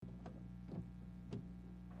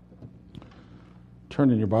Turn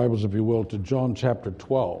in your Bibles, if you will, to John chapter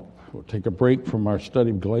 12. We'll take a break from our study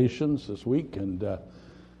of Galatians this week, and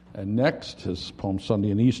next, as Palm Sunday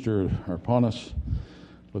and Easter are upon us,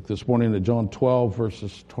 look this morning at John 12,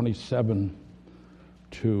 verses 27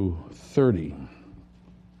 to 30.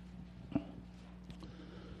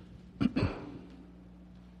 It's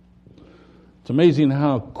amazing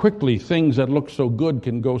how quickly things that look so good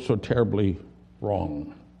can go so terribly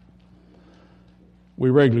wrong. We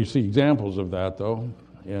regularly see examples of that, though,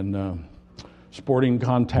 in sporting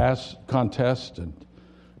contests and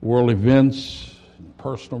world events, and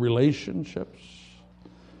personal relationships.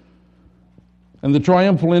 And the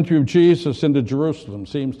triumphal entry of Jesus into Jerusalem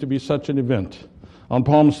seems to be such an event. On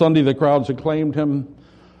Palm Sunday, the crowds acclaimed him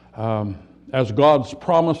as God's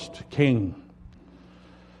promised king.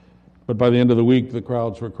 But by the end of the week, the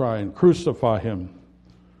crowds were crying, "Crucify him,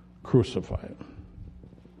 crucify him."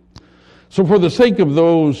 So for the sake of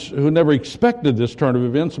those who never expected this turn of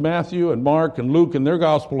events, Matthew and Mark and Luke in their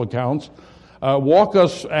gospel accounts walk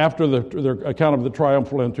us, after their account of the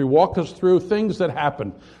triumphal entry, walk us through things that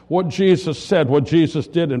happened, what Jesus said, what Jesus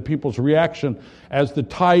did, and people's reaction as the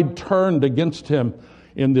tide turned against him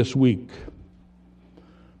in this week.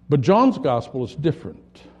 But John's gospel is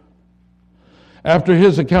different. After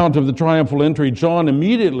his account of the triumphal entry, John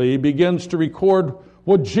immediately begins to record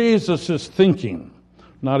what Jesus is thinking.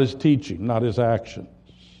 Not his teaching, not his actions.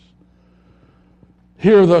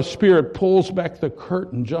 Here the Spirit pulls back the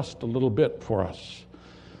curtain just a little bit for us.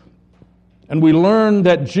 And we learn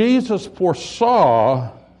that Jesus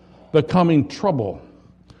foresaw the coming trouble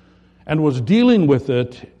and was dealing with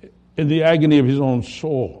it in the agony of his own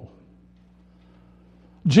soul.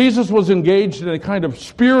 Jesus was engaged in a kind of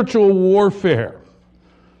spiritual warfare.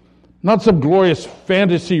 Not some glorious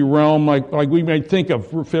fantasy realm like we may think of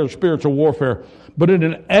spiritual warfare, but in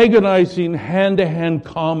an agonizing hand-to-hand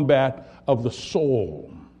combat of the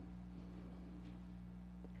soul.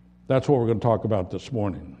 That's what we're going to talk about this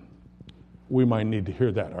morning. We might need to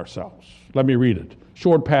hear that ourselves. Let me read it.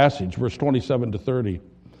 Short passage, verse 27 to 30.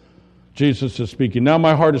 Jesus is speaking. "Now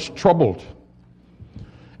my heart is troubled.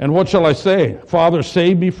 And what shall I say? Father,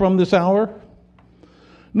 save me from this hour?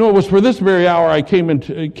 No, it was for this very hour I came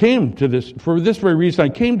to this. For this very reason I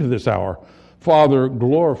came to this hour. Father,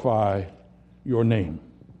 glorify your name."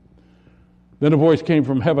 Then a voice came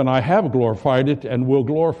from heaven, "I have glorified it and will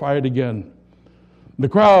glorify it again." The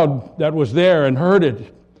crowd that was there and heard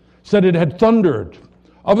it said it had thundered.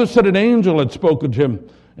 Others said an angel had spoken to him.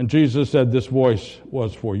 And Jesus said, "This voice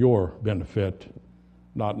was for your benefit,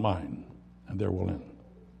 not mine." And there we'll end.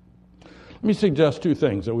 Let me suggest two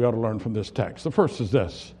things that we ought to learn from this text. The first is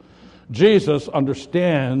this: Jesus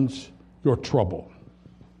understands your trouble.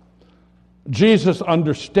 Jesus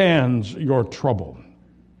understands your trouble.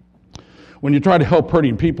 When you try to help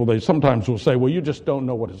hurting people, they sometimes will say, "Well, you just don't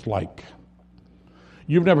know what it's like.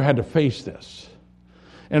 You've never had to face this."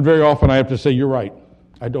 And very often I have to say, "You're right.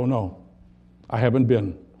 I don't know. I haven't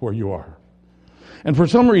been where you are." And for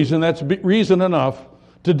some reason, that's reason enough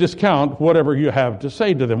to discount whatever you have to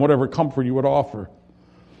say to them, whatever comfort you would offer.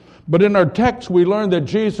 But in our text, we learn that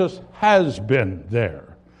Jesus has been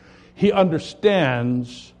there. He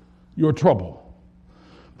understands your trouble.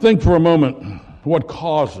 Think for a moment what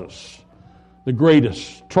causes the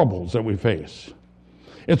greatest troubles that we face.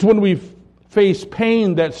 It's when we face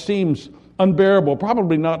pain that seems unbearable,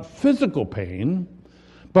 probably not physical pain,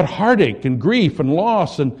 but heartache and grief and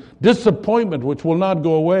loss and disappointment which will not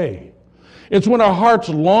go away. It's when our hearts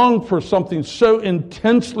long for something so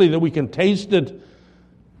intensely that we can taste it,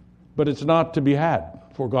 but it's not to be had,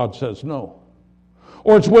 for God says no.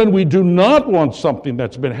 Or it's when we do not want something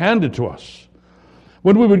that's been handed to us,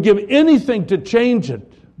 when we would give anything to change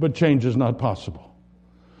it, but change is not possible.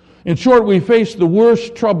 In short, we face the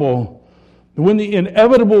worst trouble when the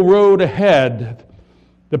inevitable road ahead,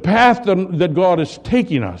 the path that God is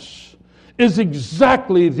taking us, is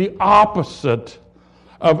exactly the opposite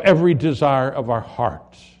of every desire of our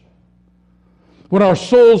hearts. When our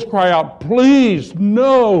souls cry out, "Please,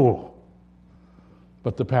 no,"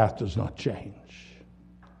 but the path does not change.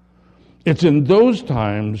 It's in those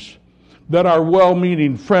times that our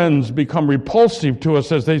well-meaning friends become repulsive to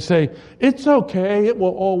us as they say, "It's okay, it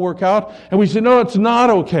will all work out." And we say, "No, it's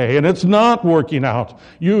not okay, and it's not working out.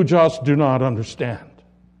 You just do not understand."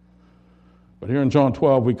 But here in John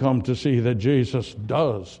 12, we come to see that Jesus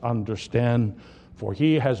does understand, for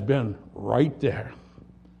he has been right there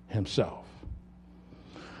himself.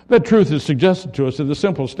 That truth is suggested to us in the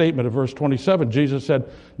simple statement of verse 27. Jesus said,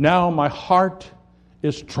 "Now my heart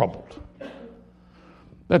is troubled."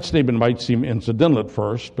 That statement might seem incidental at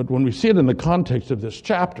first, but when we see it in the context of this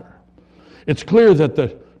chapter, it's clear that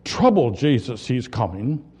the troubled Jesus sees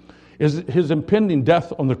coming is his impending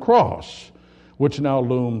death on the cross, which now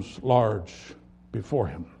looms large before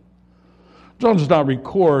him. John does not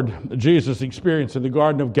record Jesus' experience in the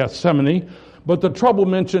Garden of Gethsemane, but the trouble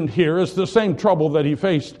mentioned here is the same trouble that he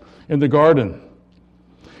faced in the garden.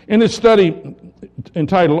 In his study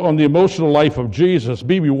entitled On the Emotional Life of Jesus,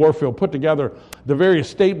 B.B. Warfield put together the various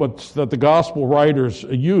statements that the gospel writers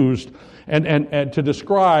used and to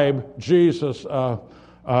describe Jesus'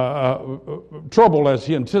 trouble as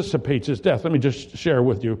he anticipates his death. Let me just share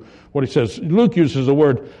with you what he says. Luke uses the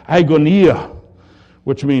word agonia,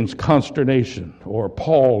 which means consternation or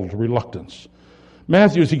appalled reluctance.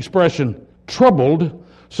 Matthew's expression troubled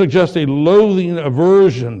suggests a loathing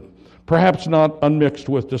aversion, perhaps not unmixed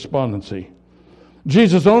with despondency.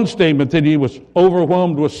 Jesus' own statement that he was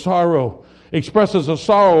overwhelmed with sorrow expresses a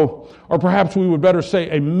sorrow, or perhaps we would better say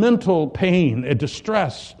a mental pain, a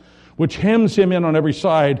distress, which hems him in on every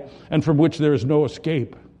side and from which there is no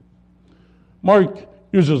escape. Mark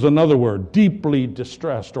uses another word, deeply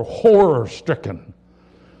distressed or horror-stricken.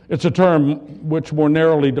 It's a term which more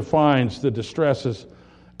narrowly defines the distress as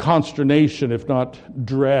consternation, if not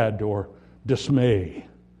dread or dismay.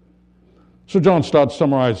 So John Stott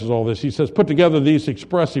summarizes all this. He says, put together, these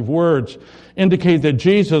expressive words indicate that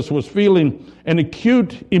Jesus was feeling an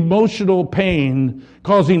acute emotional pain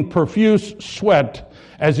causing profuse sweat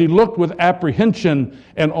as he looked with apprehension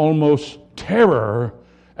and almost terror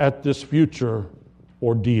at this future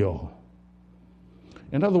ordeal.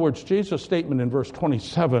 In other words, Jesus' statement in verse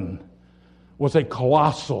 27 was a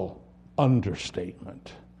colossal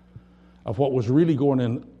understatement of what was really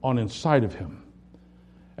going on inside of him.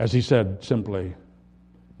 As he said simply,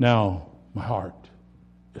 now my heart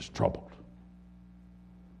is troubled.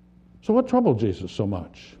 So what troubled Jesus so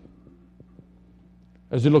much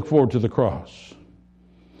as he looked forward to the cross?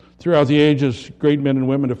 Throughout the ages, great men and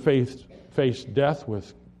women of faith faced death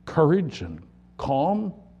with courage and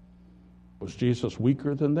calm. Was Jesus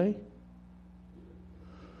weaker than they?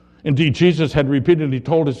 Indeed, Jesus had repeatedly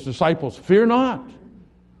told his disciples, fear not.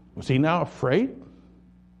 Was he now afraid?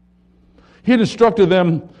 He had instructed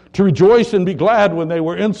them to rejoice and be glad when they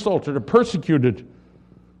were insulted or persecuted.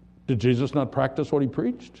 Did Jesus not practice what he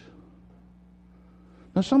preached?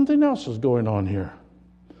 Now something else is going on here.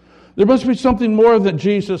 There must be something more that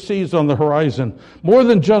Jesus sees on the horizon, more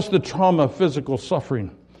than just the trauma of physical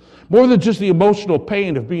suffering, more than just the emotional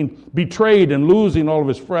pain of being betrayed and losing all of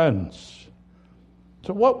his friends.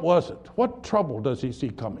 So what was it? What trouble does he see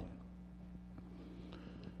coming?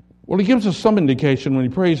 Well, he gives us some indication when he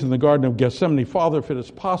prays in the Garden of Gethsemane, Father, if it is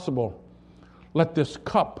possible, let this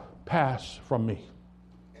cup pass from me.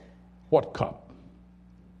 What cup?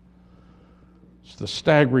 It's the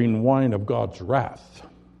staggering wine of God's wrath.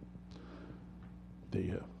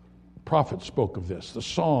 The prophets spoke of this. The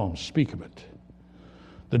Psalms speak of it.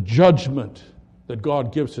 The judgment that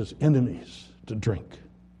God gives his enemies to drink.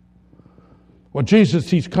 What Jesus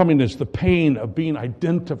sees coming is the pain of being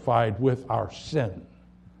identified with our sin.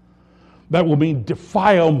 That will mean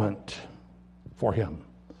defilement for him.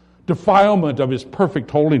 Defilement of his perfect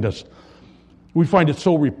holiness. We find it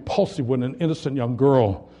so repulsive when an innocent young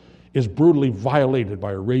girl is brutally violated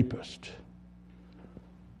by a rapist.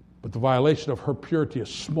 But the violation of her purity is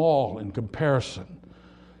small in comparison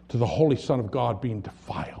to the Holy Son of God being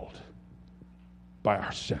defiled by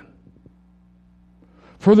our sin.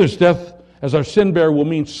 Further, his death as our sin bearer will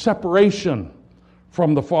mean separation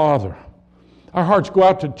from the Father. Our hearts go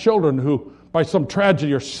out to children who, by some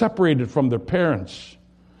tragedy, are separated from their parents.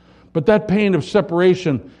 But that pain of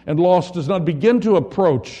separation and loss does not begin to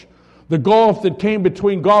approach the gulf that came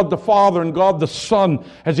between God the Father and God the Son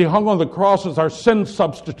as he hung on the cross as our sin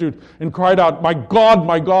substitute and cried out, my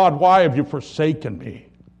God, why have you forsaken me?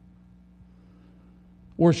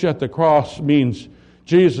 Worse yet, the cross means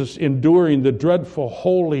Jesus enduring the dreadful,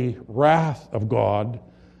 holy wrath of God.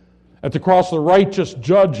 At the cross, the righteous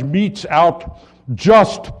judge metes out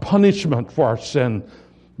just punishment for our sin,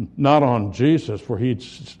 not on Jesus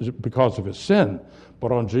because of his sin,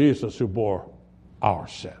 but on Jesus who bore our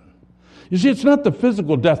sin. You see, it's not the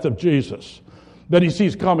physical death of Jesus that he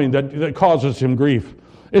sees coming that causes him grief.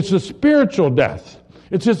 It's the spiritual death.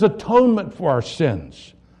 It's his atonement for our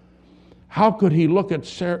sins. How could he look at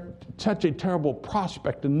such a terrible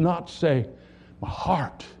prospect and not say, my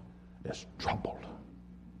heart is troubled?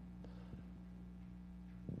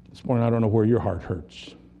 This morning, I don't know where your heart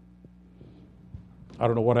hurts. I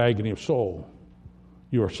don't know what agony of soul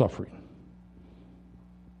you are suffering.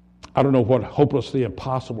 I don't know what hopelessly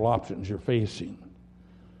impossible options you're facing.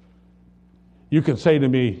 You can say to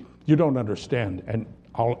me, you don't understand, and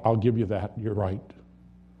I'll give you that. You're right.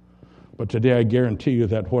 But today I guarantee you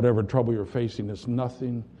that whatever trouble you're facing is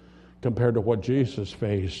nothing compared to what Jesus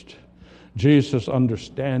faced. Jesus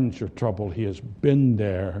understands your trouble. He has been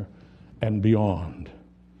there and beyond.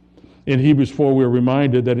 In Hebrews 4, we're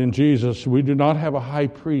reminded that in Jesus, we do not have a high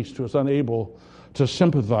priest who is unable to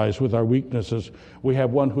sympathize with our weaknesses. We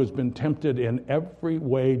have one who has been tempted in every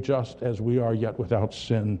way just as we are, yet without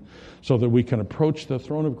sin, so that we can approach the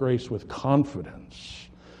throne of grace with confidence,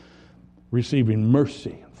 receiving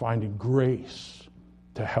mercy, finding grace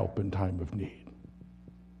to help in time of need.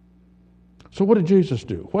 So what did Jesus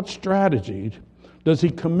do? What strategy does he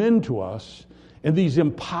commend to us in these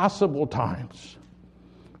impossible times?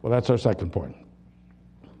 Well, that's our second point.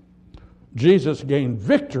 Jesus gained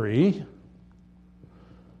victory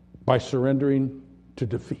by surrendering to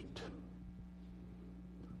defeat.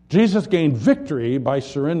 Jesus gained victory by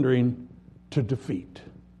surrendering to defeat.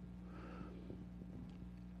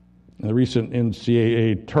 In the recent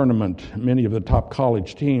NCAA tournament, many of the top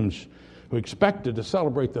college teams who expected to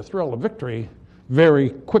celebrate the thrill of victory very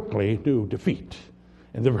quickly do defeat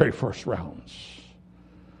in the very first rounds.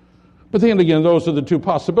 But then again, those are the two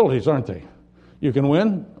possibilities, aren't they? You can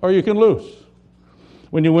win or you can lose.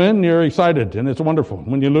 When you win, you're excited and it's wonderful.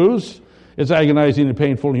 When you lose, it's agonizing and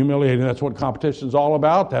painful and humiliating. That's what competition is all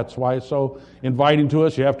about. That's why it's so inviting to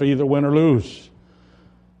us. You have to either win or lose.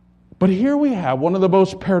 But here we have one of the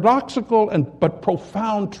most paradoxical but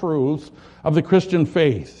profound truths of the Christian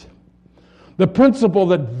faith. The principle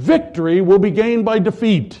that victory will be gained by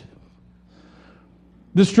defeat.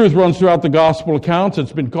 This truth runs throughout the gospel accounts.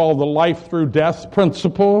 It's been called the life through death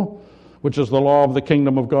principle, which is the law of the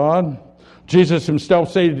kingdom of God. Jesus himself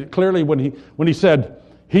stated it clearly when he said,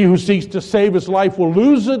 "He who seeks to save his life will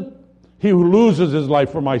lose it. He who loses his life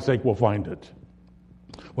for my sake will find it."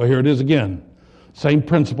 Well, here it is again. Same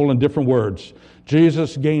principle in different words.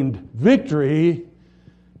 Jesus gained victory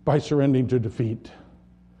by surrendering to defeat.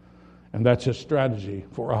 And that's his strategy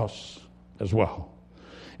for us as well.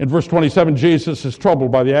 In verse 27, Jesus is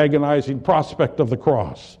troubled by the agonizing prospect of the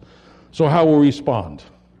cross. So how will he respond?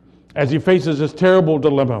 As he faces this terrible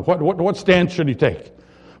dilemma, what stance should he take?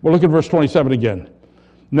 Well, look at verse 27 again.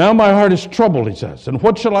 "Now my heart is troubled," he says, "and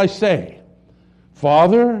what shall I say?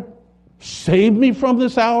 Father, save me from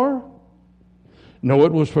this hour? No,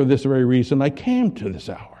 it was for this very reason I came to this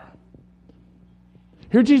hour."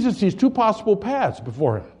 Here Jesus sees two possible paths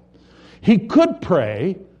before him. He could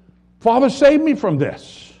pray, "Father, save me from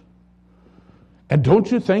this." And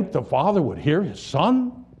don't you think the Father would hear his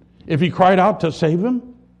Son if he cried out to save him?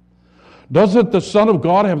 Doesn't the Son of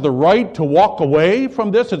God have the right to walk away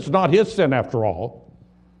from this? It's not his sin after all.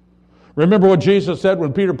 Remember what Jesus said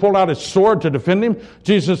when Peter pulled out his sword to defend him?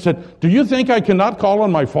 Jesus said, "Do you think I cannot call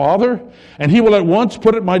on my Father, and he will at once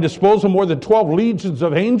put at my disposal more than 12 legions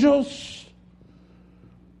of angels?"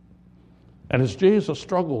 And as Jesus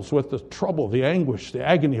struggles with the trouble, the anguish, the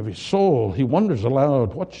agony of his soul, he wonders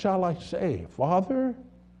aloud, "What shall I say? Father,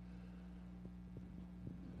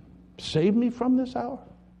 save me from this hour?"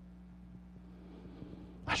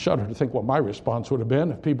 I shudder to think what my response would have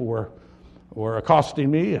been if people were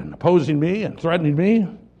accosting me and opposing me and threatening me.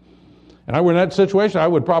 And I were in that situation, I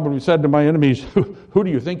would probably have said to my enemies, who do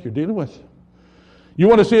you think you're dealing with? You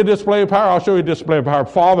want to see a display of power? I'll show you a display of power.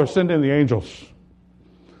 Father, send in the angels.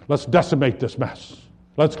 Let's decimate this mess.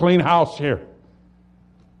 Let's clean house here.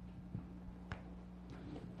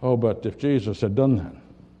 Oh, but if Jesus had done that,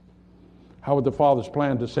 how would the Father's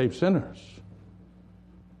plan to save sinners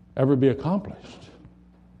ever be accomplished?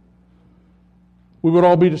 We would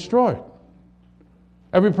all be destroyed.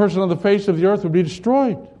 Every person on the face of the earth would be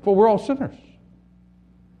destroyed, for we're all sinners.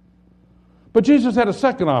 But Jesus had a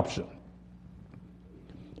second option.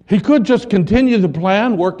 He could just continue the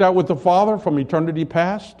plan worked out with the Father from eternity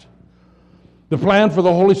past. The plan for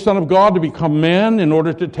the Holy Son of God to become man in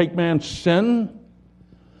order to take man's sin.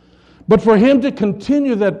 But for him to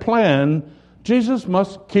continue that plan, Jesus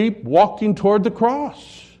must keep walking toward the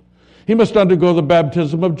cross. He must undergo the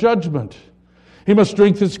baptism of judgment. He must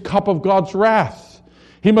drink this cup of God's wrath.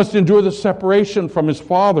 He must endure the separation from his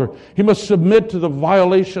Father. He must submit to the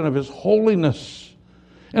violation of his holiness.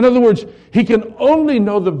 In other words, he can only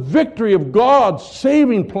know the victory of God's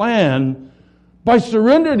saving plan by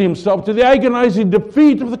surrendering himself to the agonizing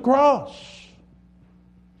defeat of the cross.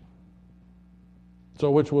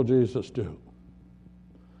 So which will Jesus do?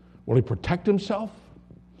 Will he protect himself?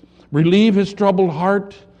 Relieve his troubled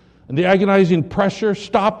heart and the agonizing pressure?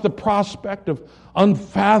 Stop the prospect of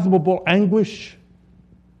unfathomable anguish?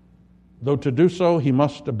 Though to do so, he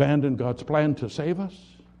must abandon God's plan to save us.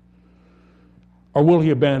 Or will he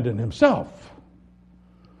abandon himself?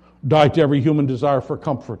 Die to every human desire for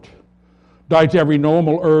comfort. die to every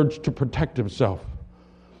normal urge to protect himself,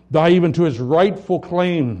 die even to his rightful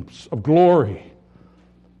claims of glory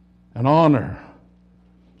and honor?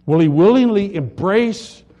 Will he willingly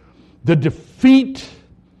embrace the defeat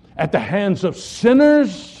at the hands of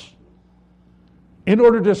sinners in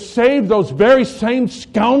order to save those very same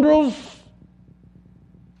scoundrels?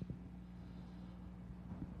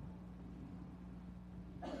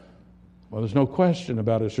 Well, there's no question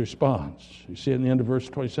about his response. You see it in the end of verse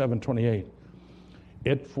 27, 28.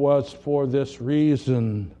 It was for this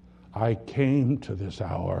reason I came to this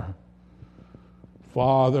hour.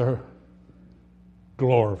 Father,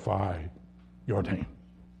 glorify your name.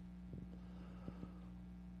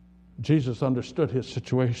 Jesus understood his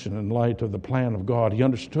situation in light of the plan of God. He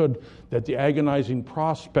understood that the agonizing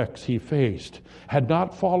prospects he faced had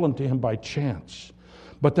not fallen to him by chance,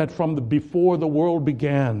 but that from before the world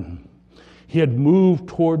began, he had moved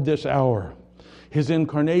toward this hour. His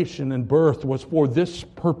incarnation and birth was for this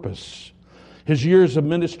purpose. His years of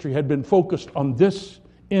ministry had been focused on this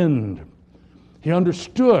end. He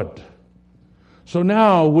understood. So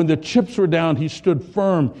now, when the chips were down, he stood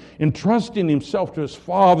firm, entrusting himself to his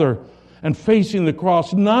Father and facing the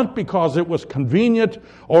cross, not because it was convenient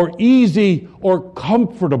or easy or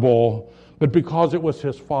comfortable, but because it was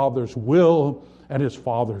his Father's will and his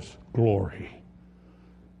Father's glory.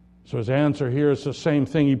 So his answer here is the same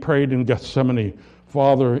thing he prayed in Gethsemane.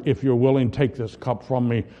 Father, if you're willing, take this cup from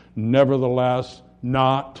me. Nevertheless,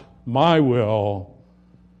 not my will,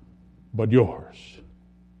 but yours.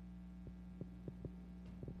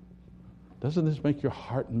 Doesn't this make your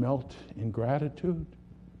heart melt in gratitude?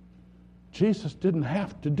 Jesus didn't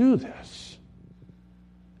have to do this.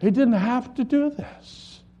 He didn't have to do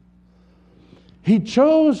this. He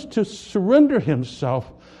chose to surrender himself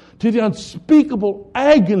to the unspeakable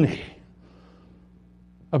agony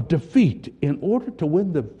of defeat in order to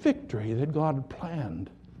win the victory that God had planned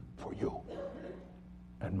for you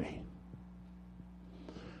and me.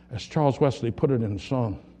 As Charles Wesley put it in a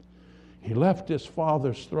song, he left his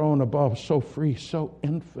Father's throne above, so free, so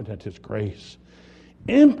infinite his grace,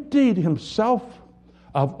 emptied himself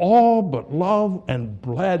of all but love and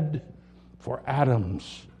bled for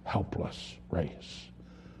Adam's helpless race.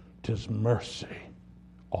 'Tis mercy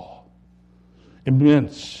all,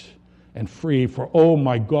 immense and free, for oh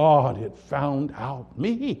my God, it found out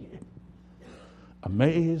me.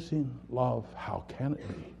 Amazing love, how can it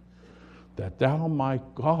be that thou, my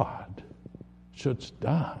God, shouldst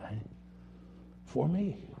die for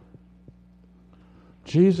me?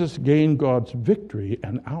 Jesus gained God's victory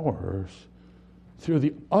and ours through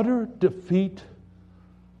the utter defeat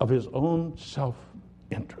of his own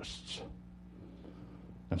self-interests.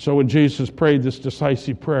 And so when Jesus prayed this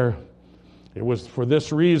decisive prayer, it was for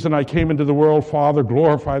this reason I came into the world, Father,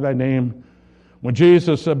 glorify thy name. When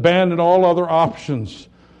Jesus abandoned all other options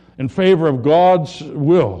in favor of God's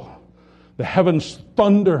will, the heavens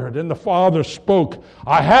thundered and the Father spoke,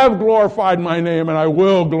 I have glorified my name and I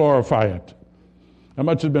will glorify it. Now,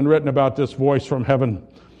 much has been written about this voice from heaven.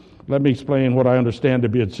 Let me explain what I understand to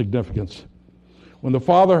be its significance. When the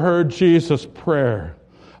Father heard Jesus' prayer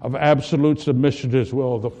of absolute submission to his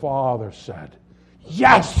will, the Father said,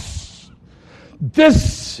 yes,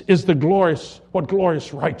 this is what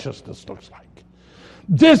glorious righteousness looks like.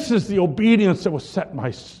 This is the obedience that will set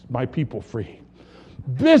my people free.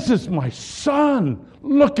 This is my Son.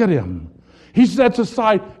 Look at him. He sets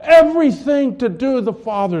aside everything to do the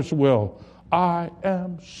Father's will. I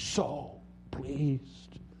am so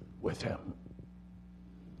pleased with him.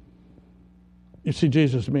 You see,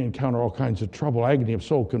 Jesus may encounter all kinds of trouble, agony of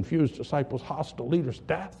soul, confused disciples, hostile leaders,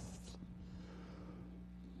 death.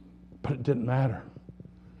 But it didn't matter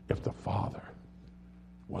if the Father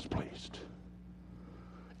was pleased.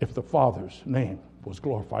 If the Father's name was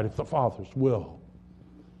glorified, if the Father's will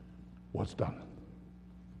was done.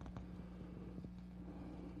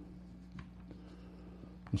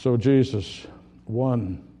 And so Jesus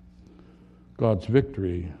won God's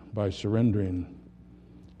victory by surrendering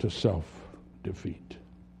to self-defeat.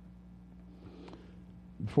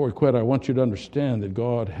 Before we quit, I want you to understand that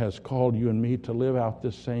God has called you and me to live out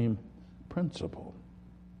this same principle.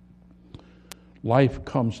 Life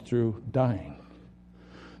comes through dying.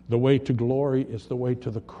 The way to glory is the way to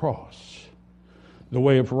the cross. The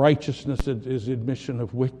way of righteousness is the admission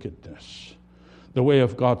of wickedness. The way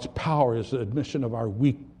of God's power is the admission of our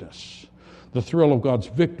weakness. The thrill of God's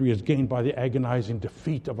victory is gained by the agonizing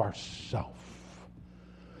defeat of ourself.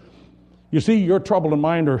 You see, your trouble and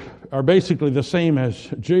mine are basically the same as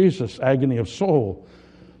Jesus' agony of soul.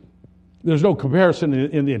 There's no comparison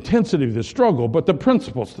in the intensity of the struggle, but the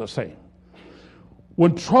principle's the same.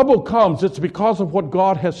 When trouble comes, it's because of what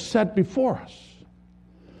God has set before us.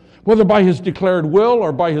 Whether by His declared will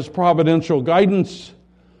or by His providential guidance,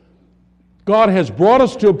 God has brought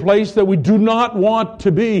us to a place that we do not want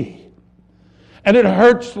to be. And it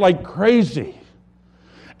hurts like crazy.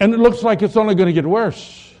 And it looks like it's only going to get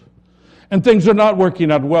worse. And things are not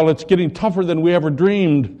working out well. It's getting tougher than we ever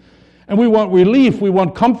dreamed. And we want relief, we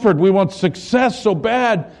want comfort, we want success so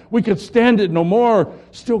bad we could stand it no more.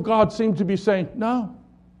 Still, God seems to be saying, no.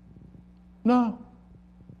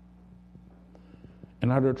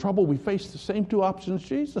 And out of trouble, we face the same two options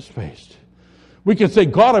Jesus faced. We can say,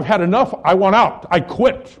 God, I've had enough. I want out. I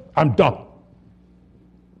quit. I'm done.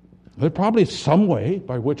 There's probably some way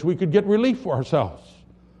by which we could get relief for ourselves.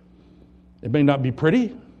 It may not be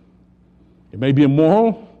pretty. It may be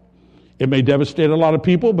immoral. It may devastate a lot of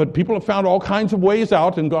people, but people have found all kinds of ways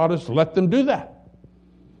out, and God has let them do that.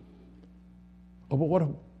 Oh, but what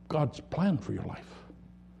of God's plan for your life?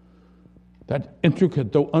 That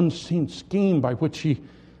intricate, though unseen scheme by which He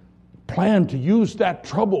planned to use that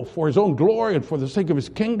trouble for His own glory and for the sake of His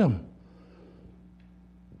kingdom.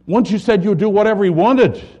 Once you said you'd do whatever He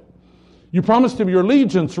wanted, you promised Him your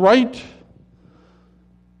allegiance, right?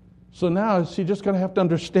 So now is He just going to have to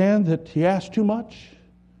understand that He asked too much?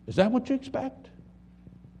 Is that what you expect?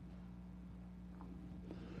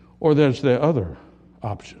 Or there's the other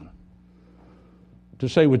option. To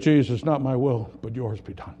say with Jesus, not my will, but yours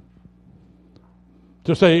be done.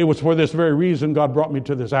 To say it was for this very reason God brought me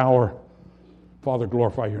to this hour. Father,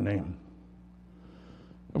 glorify your name.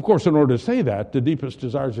 Of course, in order to say that, the deepest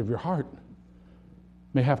desires of your heart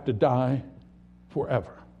may have to die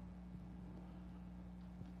forever.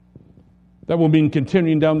 That will mean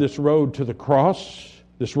continuing down this road to the cross,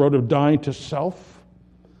 this road of dying to self,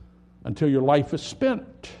 until your life is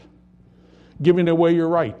spent, giving away your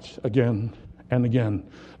rights again and again,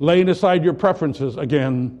 laying aside your preferences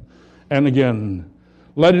again and again,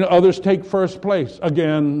 letting others take first place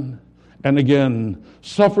again and again,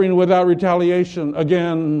 suffering without retaliation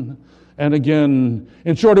again and again.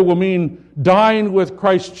 In short, it will mean dying with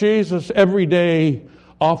Christ Jesus every day,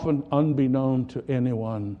 often unbeknown to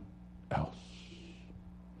anyone else.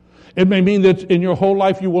 It may mean that in your whole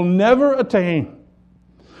life you will never attain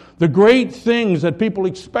the great things that people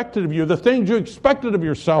expected of you, the things you expected of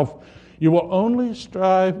yourself. You will only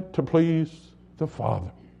strive to please the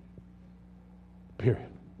Father. Period.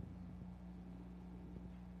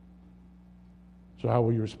 So how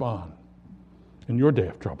will you respond in your day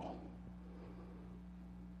of trouble?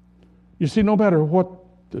 You see, no matter what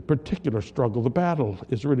the particular struggle, the battle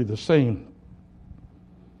is really the same.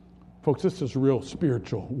 Folks, this is real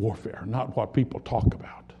spiritual warfare, not what people talk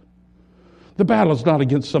about. The battle is not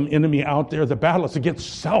against some enemy out there. The battle is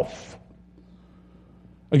against self.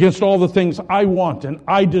 Against all the things I want and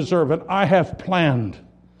I deserve and I have planned.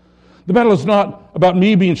 The battle is not about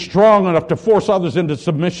me being strong enough to force others into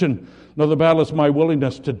submission. No, the battle is my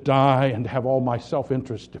willingness to die and have all my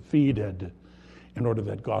self-interest defeated in order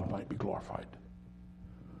that God might be glorified.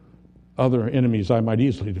 Other enemies I might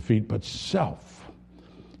easily defeat, but self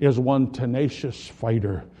is one tenacious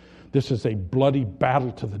fighter. This is a bloody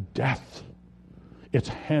battle to the death. It's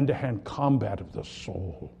hand-to-hand combat of the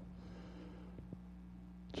soul.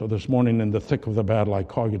 So this morning in the thick of the battle, I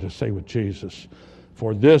call you to say with Jesus,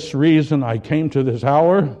 for this reason I came to this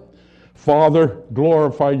hour. Father,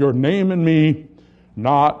 glorify your name in me,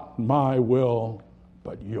 not my will,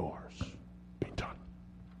 but yours be done.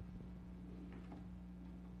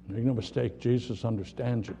 Make no mistake, Jesus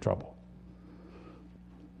understands your trouble.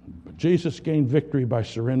 But Jesus gained victory by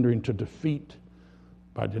surrendering to defeat,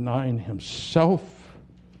 by denying himself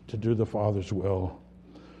to do the Father's will.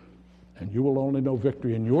 And you will only know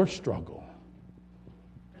victory in your struggle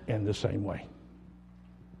in the same way.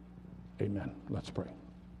 Amen. Let's pray.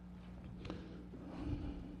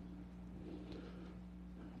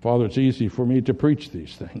 Father, it's easy for me to preach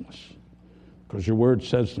these things because your word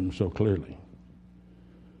says them so clearly.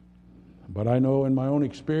 But I know in my own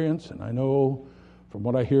experience, and I know from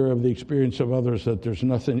what I hear of the experience of others, that there's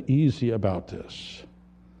nothing easy about this.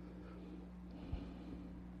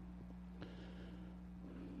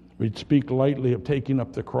 We'd speak lightly of taking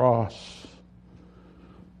up the cross,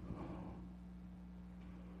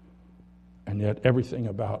 and yet everything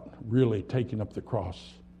about really taking up the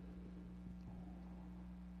cross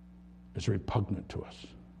is repugnant to us.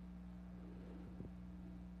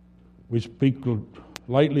 We speak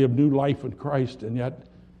lightly of new life in Christ, and yet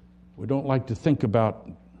we don't like to think about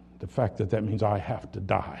the fact that that means I have to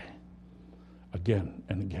die again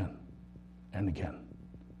and again and again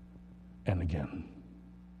and again.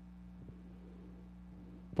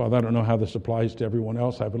 Father, I don't know how this applies to everyone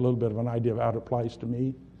else. I have a little bit of an idea of how it applies to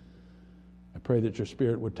me. I pray that your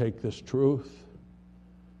Spirit would take this truth,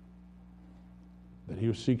 that he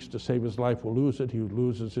who seeks to save his life will lose it. He who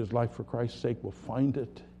loses his life for Christ's sake will find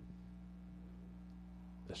it.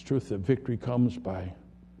 This truth that victory comes by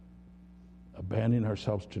abandoning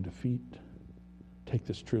ourselves to defeat. Take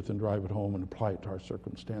this truth and drive it home and apply it to our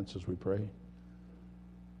circumstances, we pray.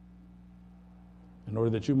 In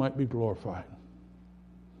order that you might be glorified.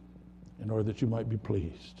 In order that you might be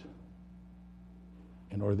pleased.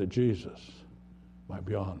 In order that Jesus might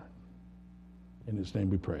be honored. In his name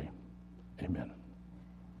we pray. Amen.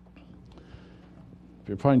 If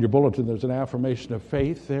you find your bulletin, there's an affirmation of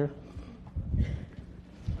faith there.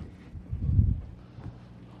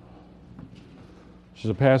 This is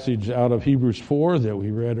a passage out of Hebrews 4 that we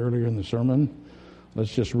read earlier in the sermon.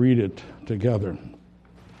 Let's just read it together.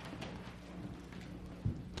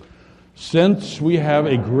 Since we have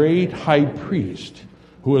a great high priest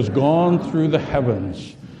who has gone through the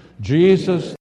heavens, Jesus